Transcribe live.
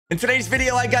In today's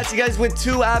video, I got you guys with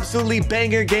two absolutely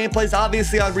banger gameplays,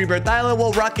 obviously on Rebirth Island,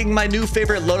 while rocking my new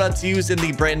favorite loadout to use in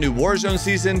the brand new Warzone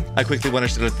season. I quickly want to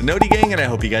start with the Noti gang, and I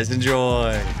hope you guys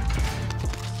enjoy.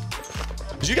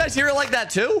 Did you guys hear it like that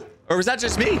too? Or was that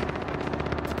just me?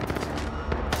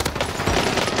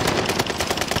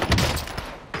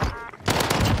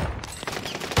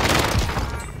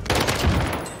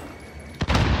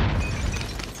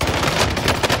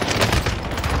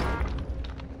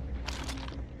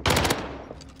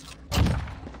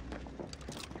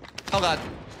 Oh god.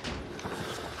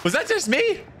 Was that just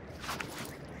me?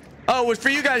 Oh, it was for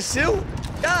you guys too?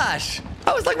 Gosh.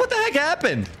 I was like, what the heck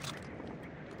happened?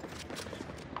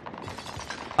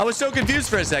 I was so confused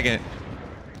for a second.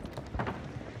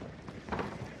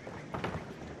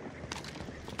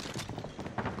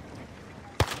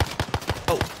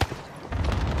 Oh.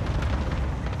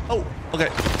 Oh, okay.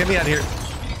 Get me out of here.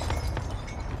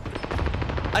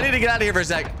 I need to get out of here for a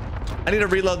sec. I need to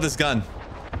reload this gun.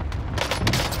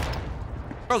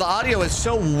 Bro, the audio is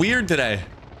so weird today.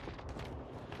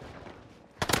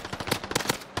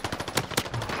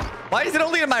 Why is it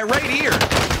only in my right ear?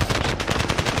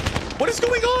 What is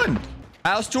going on?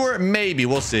 House tour? Maybe.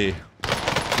 We'll see.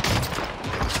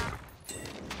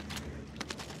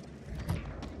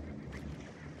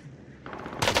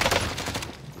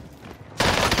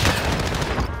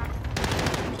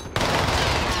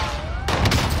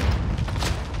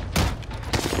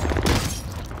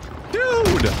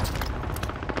 Dude!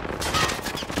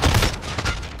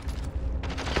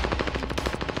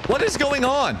 What is going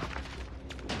on?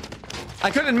 I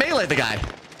couldn't melee the guy.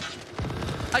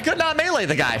 I could not melee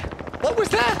the guy. What was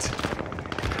that?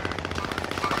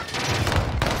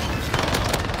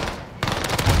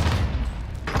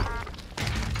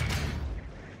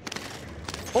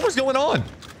 What was going on?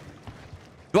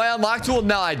 Do I unlock tool?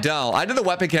 No, I don't. I did the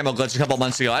weapon camo glitch a couple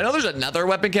months ago. I know there's another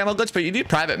weapon camo glitch, but you need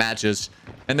private matches.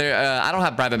 And there, I don't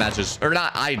have private matches. Or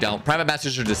not, I don't. Private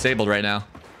matches are disabled right now.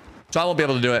 So I won't be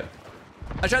able to do it.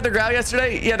 I tried the Grau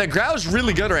yesterday. Yeah, the Grau is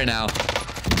really good right now.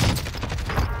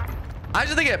 I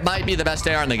just think it might be the best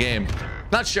AR in the game.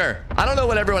 Not sure. I don't know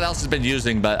what everyone else has been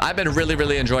using, but I've been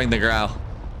really enjoying the Grau.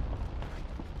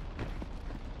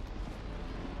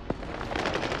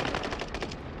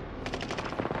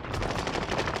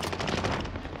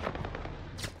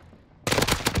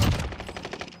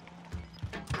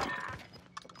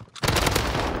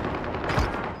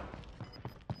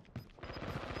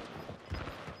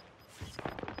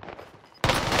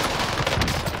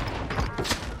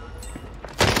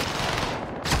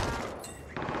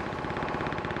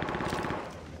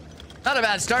 Not a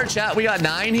bad start, chat. We got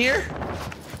 9 here.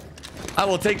 I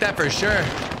will take that for sure.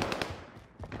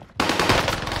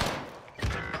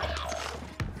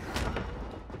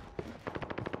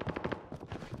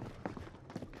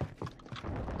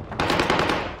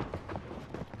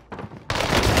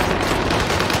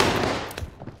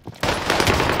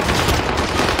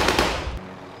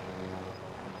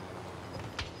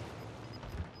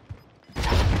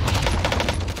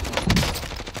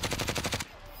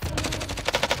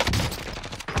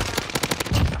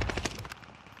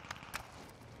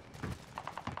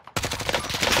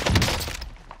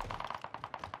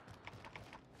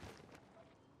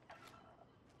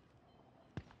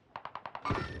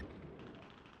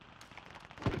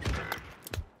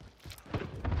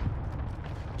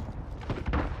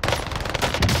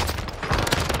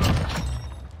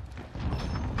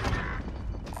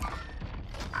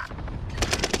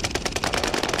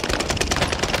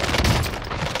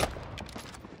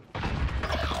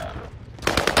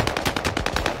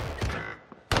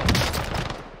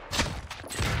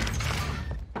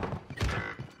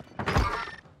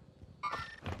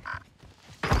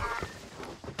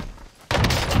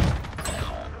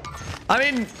 I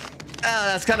mean,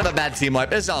 that's kind of a bad team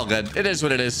wipe. It's all good. It is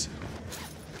what it is.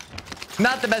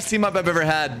 Not the best team wipe I've ever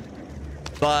had.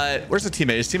 But where's the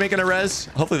teammate? Is teammate gonna res?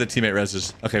 Hopefully the teammate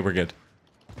reses. Okay, we're good.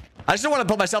 I just don't want to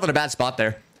put myself in a bad spot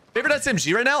there. Favorite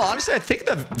SMG right now? Honestly, I think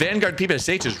the Vanguard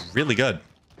PPSH is really good.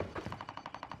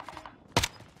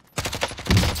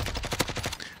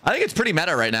 I think it's pretty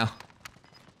meta right now.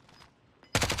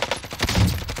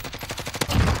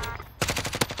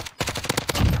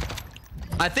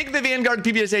 I think the Vanguard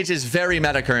PPSH is very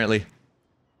meta currently.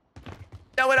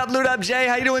 Yo, what up, Loot Up Jay?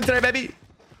 How you doing today, baby?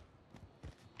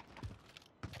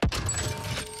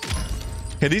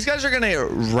 Okay, these guys are gonna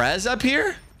res up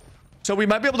here. So we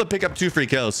might be able to pick up 2 free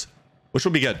kills, which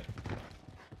will be good.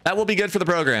 That will be good for the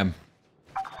program.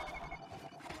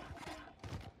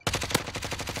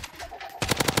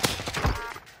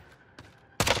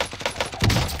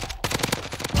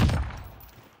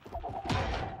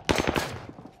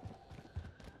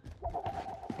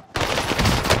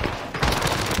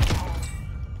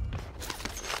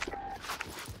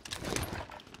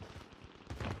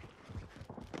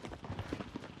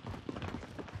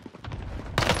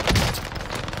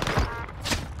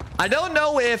 I don't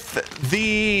know if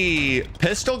the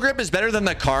pistol grip is better than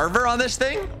the carver on this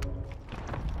thing,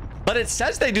 but it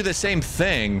says they do the same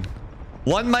thing.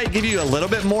 One might give you a little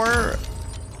bit more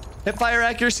hip fire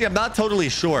accuracy. I'm not totally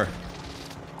sure.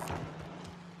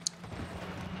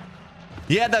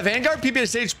 Yeah, the Vanguard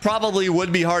PPSH probably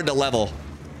would be hard to level.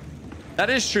 That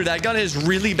is true. That gun is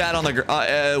really bad on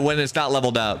the when it's not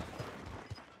leveled out.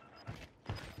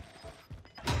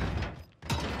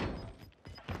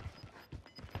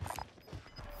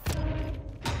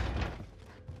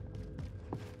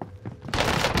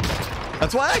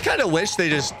 That's why I kind of wish they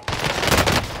just...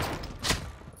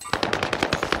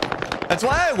 That's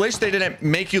why I wish they didn't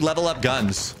make you level up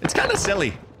guns. It's kind of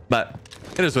silly, but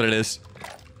it is what it is.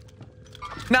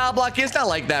 Nah, Blocky, it's not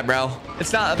like that, bro.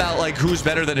 It's not about like who's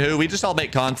better than who. We just all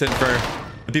make content for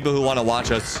the people who want to watch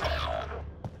us.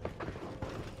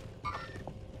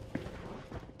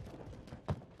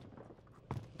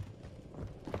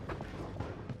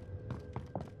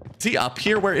 Is he up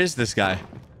here? Where is this guy?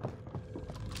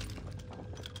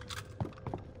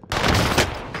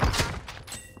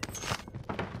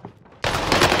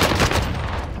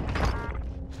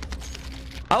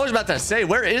 I was about to say,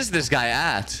 where is this guy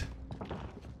at?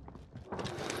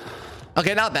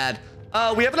 Okay, not bad.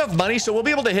 We have enough money, so we'll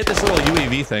be able to hit this little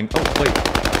UAV thing. Oh, wait.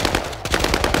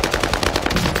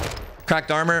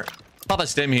 Cracked armor. Pop a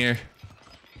stim here.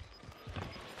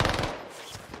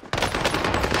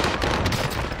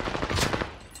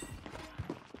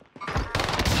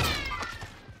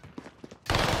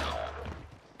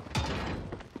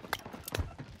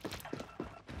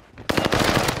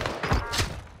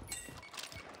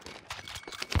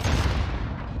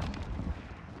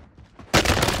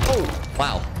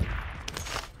 Wow.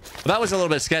 That was a little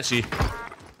bit sketchy.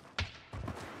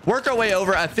 Work our way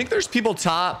over. I think there's people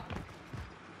top.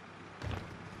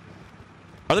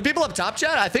 Are there people up top,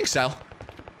 chat? I think so.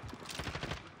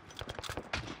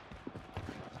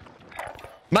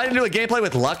 Might do a gameplay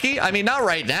with Lucky. I mean, not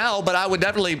right now, but I would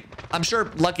definitely... I'm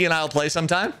sure Lucky and I will play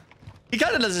sometime. He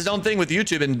kind of does his own thing with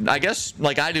YouTube, and I guess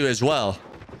like I do as well.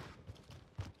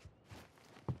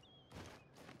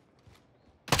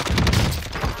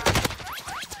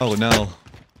 Oh no.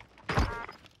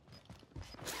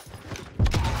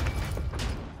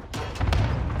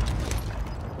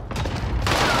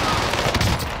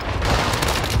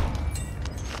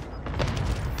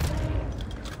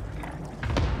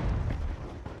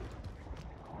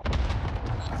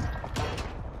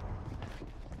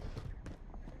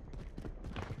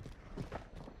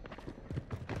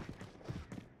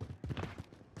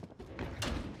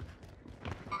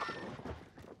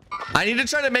 I need to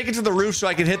try to make it to the roof so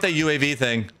I can hit the UAV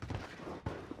thing.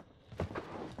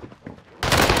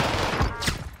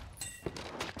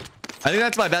 I think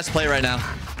that's my best play right now.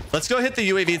 Let's go hit the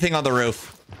UAV thing on the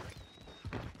roof.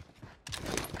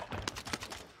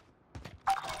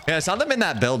 Yeah, I saw them in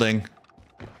that building.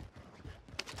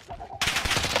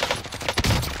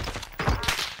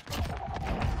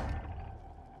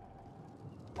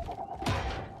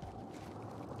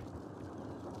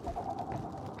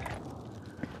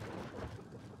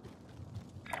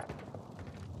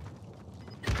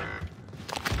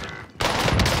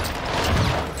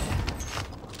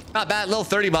 Not bad, little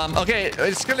 30 bomb. Okay,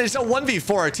 it's a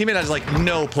 1v4. Our teammate has like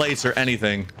no plates or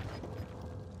anything.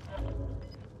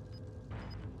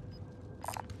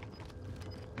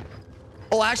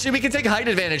 Oh, actually, we can take height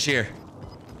advantage here.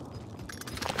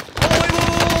 Oh, wait,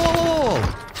 whoa, whoa, whoa,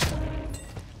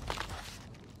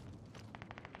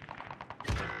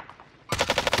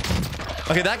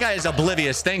 whoa. Okay, that guy is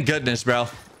oblivious. Thank goodness, bro.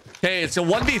 Okay, it's a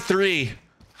 1v3.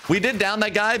 We did down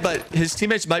that guy, but his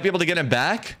teammates might be able to get him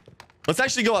back. Let's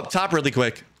actually go up top really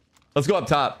quick. Let's go up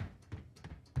top.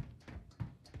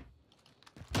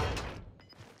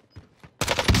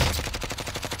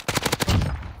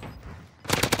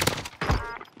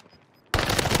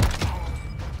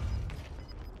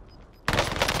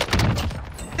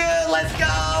 Dude, let's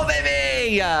go,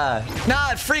 baby.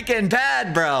 Not freaking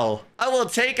bad, bro. I will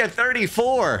take a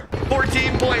 34.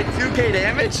 14.2k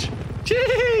damage.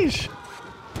 Jeez.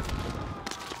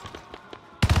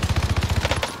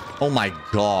 Oh my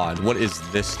god, what is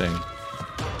this thing?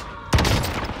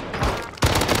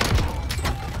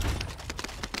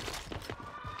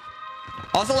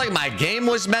 Also, like, my game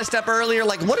was messed up earlier.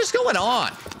 Like, what is going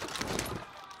on?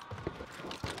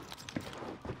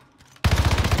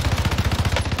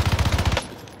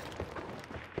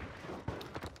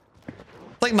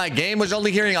 Like, my game was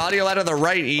only hearing audio out of the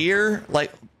right ear.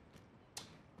 Like,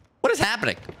 what is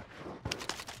happening?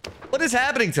 What is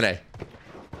happening today?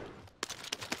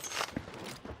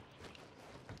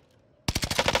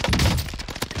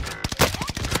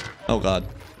 Oh god.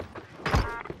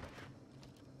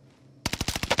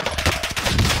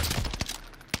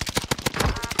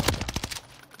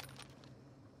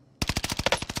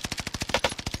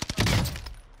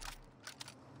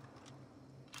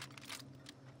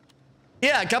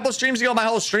 yeah, a couple streams ago, my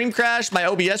whole stream crashed. My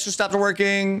OBS just stopped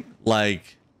working.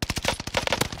 Like,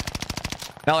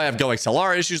 now I have Go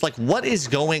XLR issues. Like, what is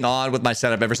going on with my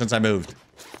setup ever since I moved?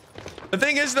 The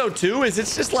thing is, though, too, is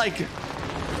it's just like,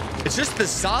 it's just the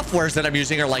softwares that I'm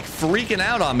using are like freaking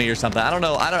out on me or something. I don't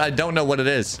know. I don't know what it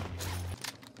is.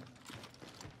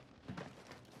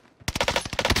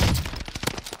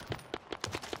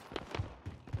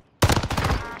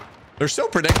 They're so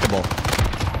predictable.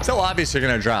 So obvious they're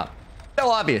gonna drop. So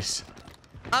obvious.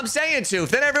 I'm saying to. If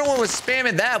then everyone was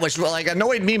spamming that, which like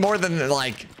annoyed me more than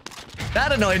like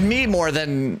that annoyed me more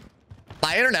than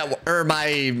my internet or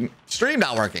my stream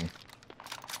not working.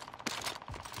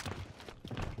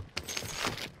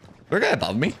 They're gonna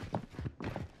above me.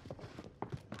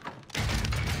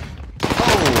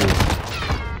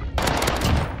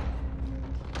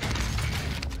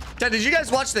 Ted, did you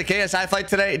guys watch the KSI fight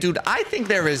today? Dude, I think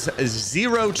there is a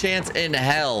 0 chance in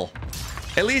hell,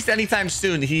 at least anytime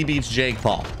soon, he beats Jake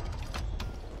Paul.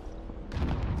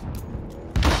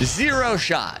 0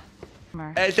 shot.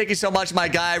 Hey, thank you so much, my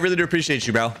guy. I really do appreciate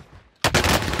you, bro.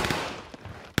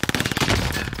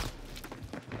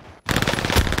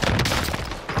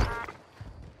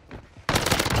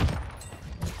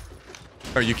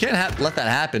 Or you can't let that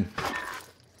happen.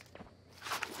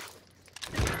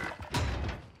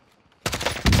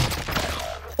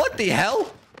 What the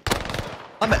hell?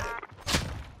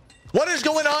 What is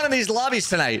going on in these lobbies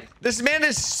tonight? This man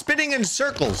is spinning in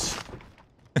circles.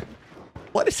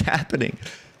 What is happening?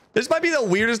 This might be the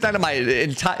weirdest night of my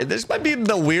entire... This might be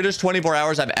the weirdest 24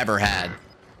 hours I've ever had.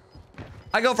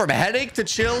 I go from headache to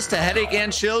chills to headache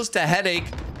and chills to headache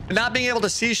to not being able to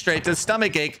see straight to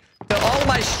stomach ache to all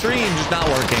my streams not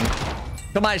working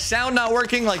to my sound not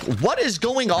working. Like, what is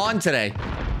going on today?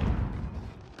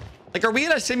 Like, are we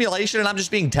in a simulation and I'm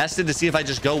just being tested to see if I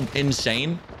just go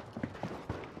insane?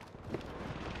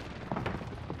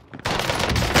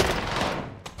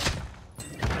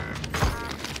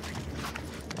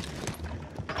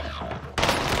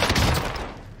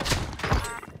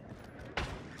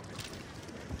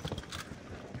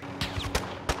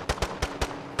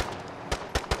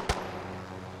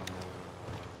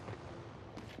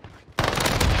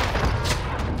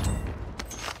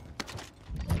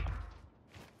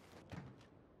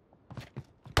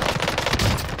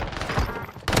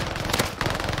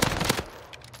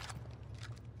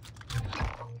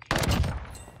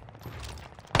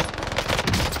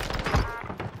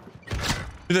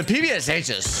 The PBSH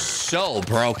is so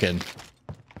broken.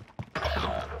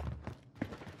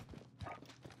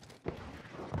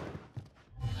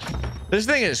 This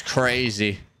thing is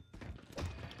crazy.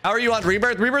 How are you on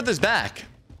Rebirth? Rebirth is back.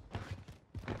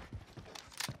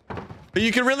 But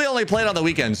you can really only play it on the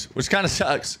weekends, which kind of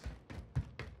sucks.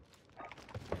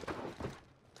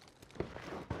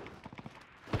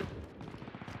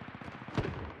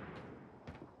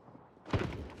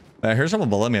 Here's someone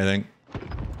below me, I think.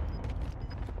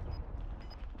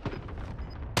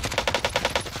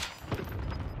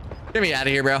 Get me out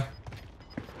of here, bro.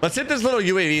 Let's hit this little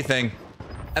UAV thing,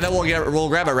 and then we'll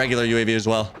grab a regular UAV as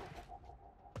well.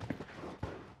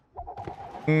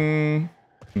 My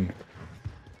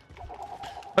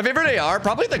favorite AR,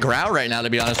 probably the Grau right now, to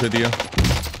be honest with you.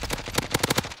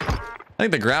 I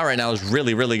think the Grau right now is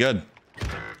really, really good.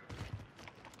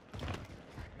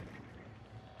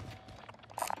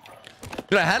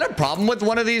 Dude, I had a problem with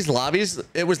one of these lobbies.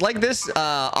 It was like this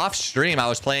off stream I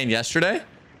was playing yesterday.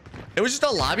 It was just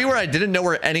a lobby where I didn't know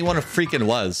where anyone freaking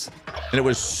was. And it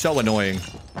was so annoying.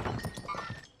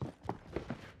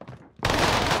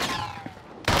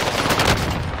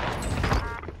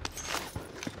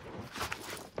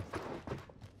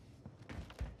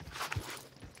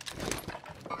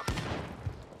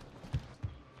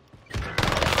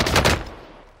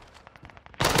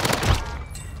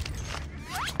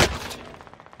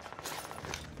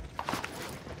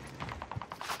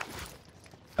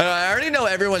 I already know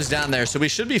everyone's down there, so we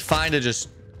should be fine to just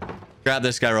grab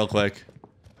this guy real quick.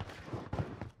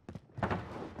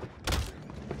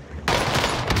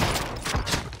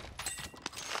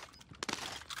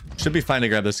 Should be fine to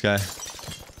grab this guy.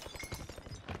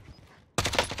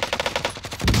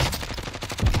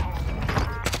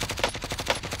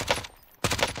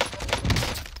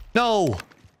 No.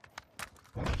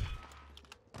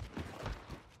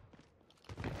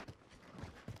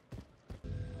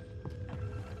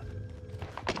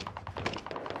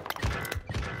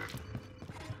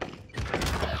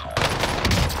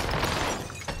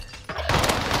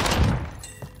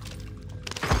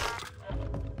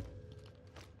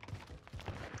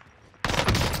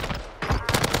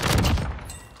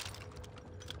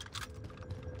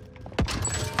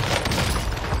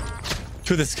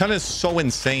 Dude, this gun is so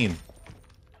insane.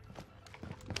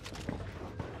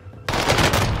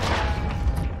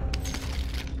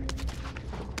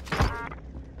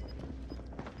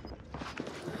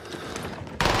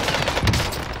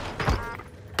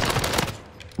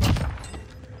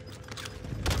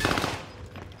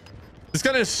 This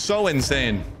gun is so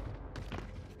insane.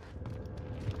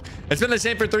 It's been the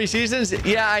same for 3 seasons.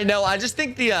 Yeah, I know. I just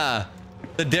think the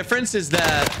difference is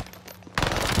that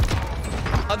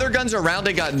other guns around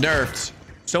it got nerfed.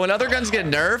 So when other guns get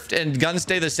nerfed and guns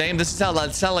stay the same, this is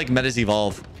how like metas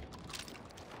evolve.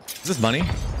 Is this money?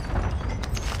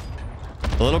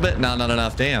 A little bit? No, not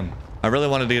enough. Damn. I really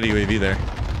wanted to get a UAV there.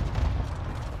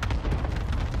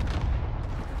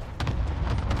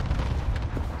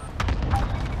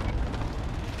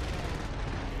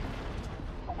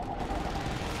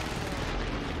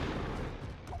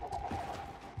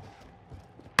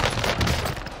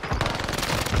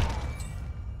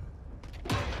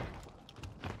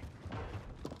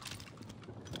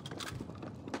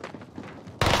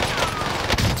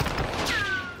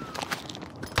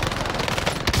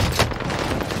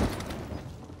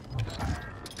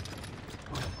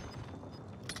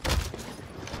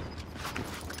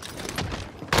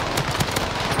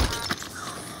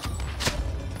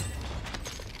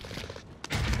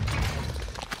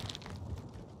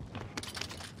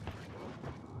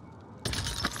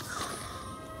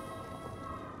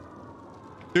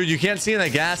 Dude, you can't see in the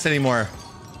gas anymore.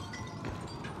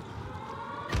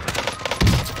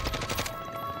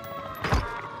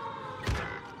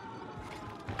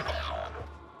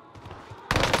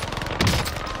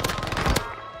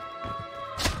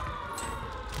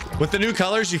 With the new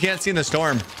colors, you can't see in the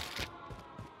storm.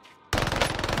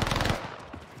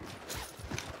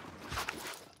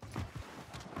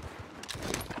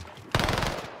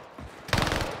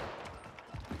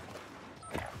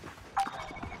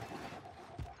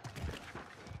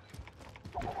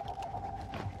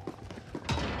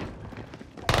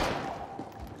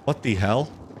 What the hell?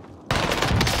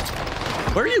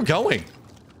 Where are you going?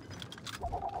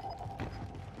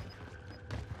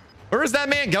 Where is that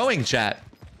man going, chat?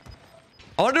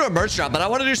 I want to do a merch drop, but I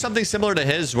want to do something similar to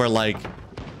his where, like,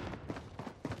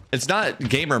 it's not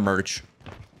gamer merch.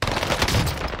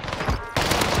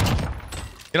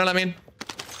 You know what I mean?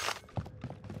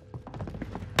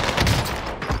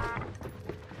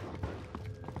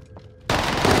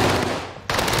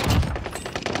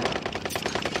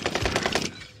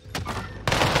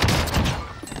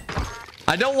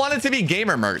 I don't want it to be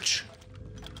gamer merch.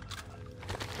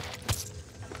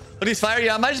 But he's fire.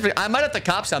 Yeah, I might have to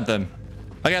cop something.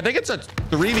 Okay, I think it's a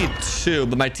 3v2,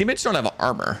 but my teammates don't have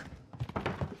armor.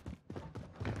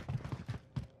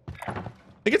 I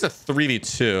think it's a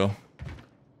 3v2. I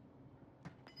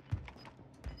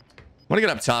want to get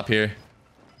up top here.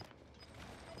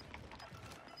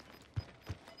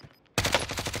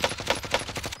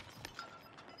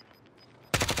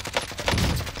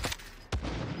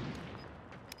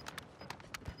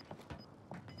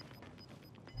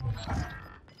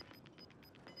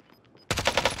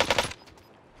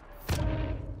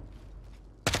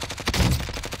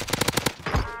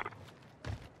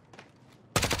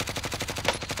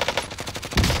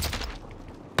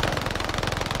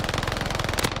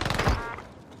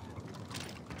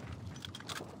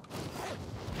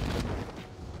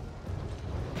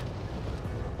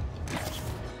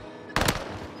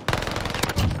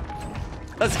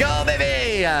 Let's go,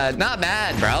 baby. Not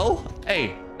bad, bro.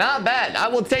 Hey, not bad. I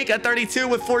will take a 32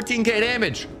 with 14k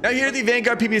damage. Now here are the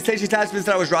Vanguard PPS station attachments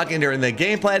that I was rocking during the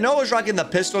gameplay. I know I was rocking the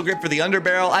pistol grip for the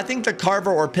underbarrel. I think the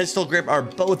Carver or pistol grip are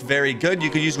both very good.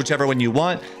 You can use whichever one you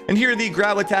want. And here are the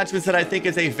Grau attachments that I think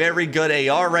is a very good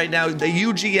AR right now. The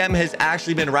UGM has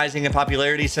actually been rising in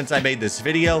popularity since I made this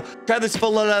video. Try this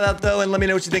full loadout out though, and let me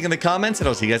know what you think in the comments, and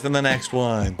I'll see you guys in the next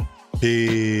one.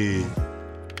 Peace.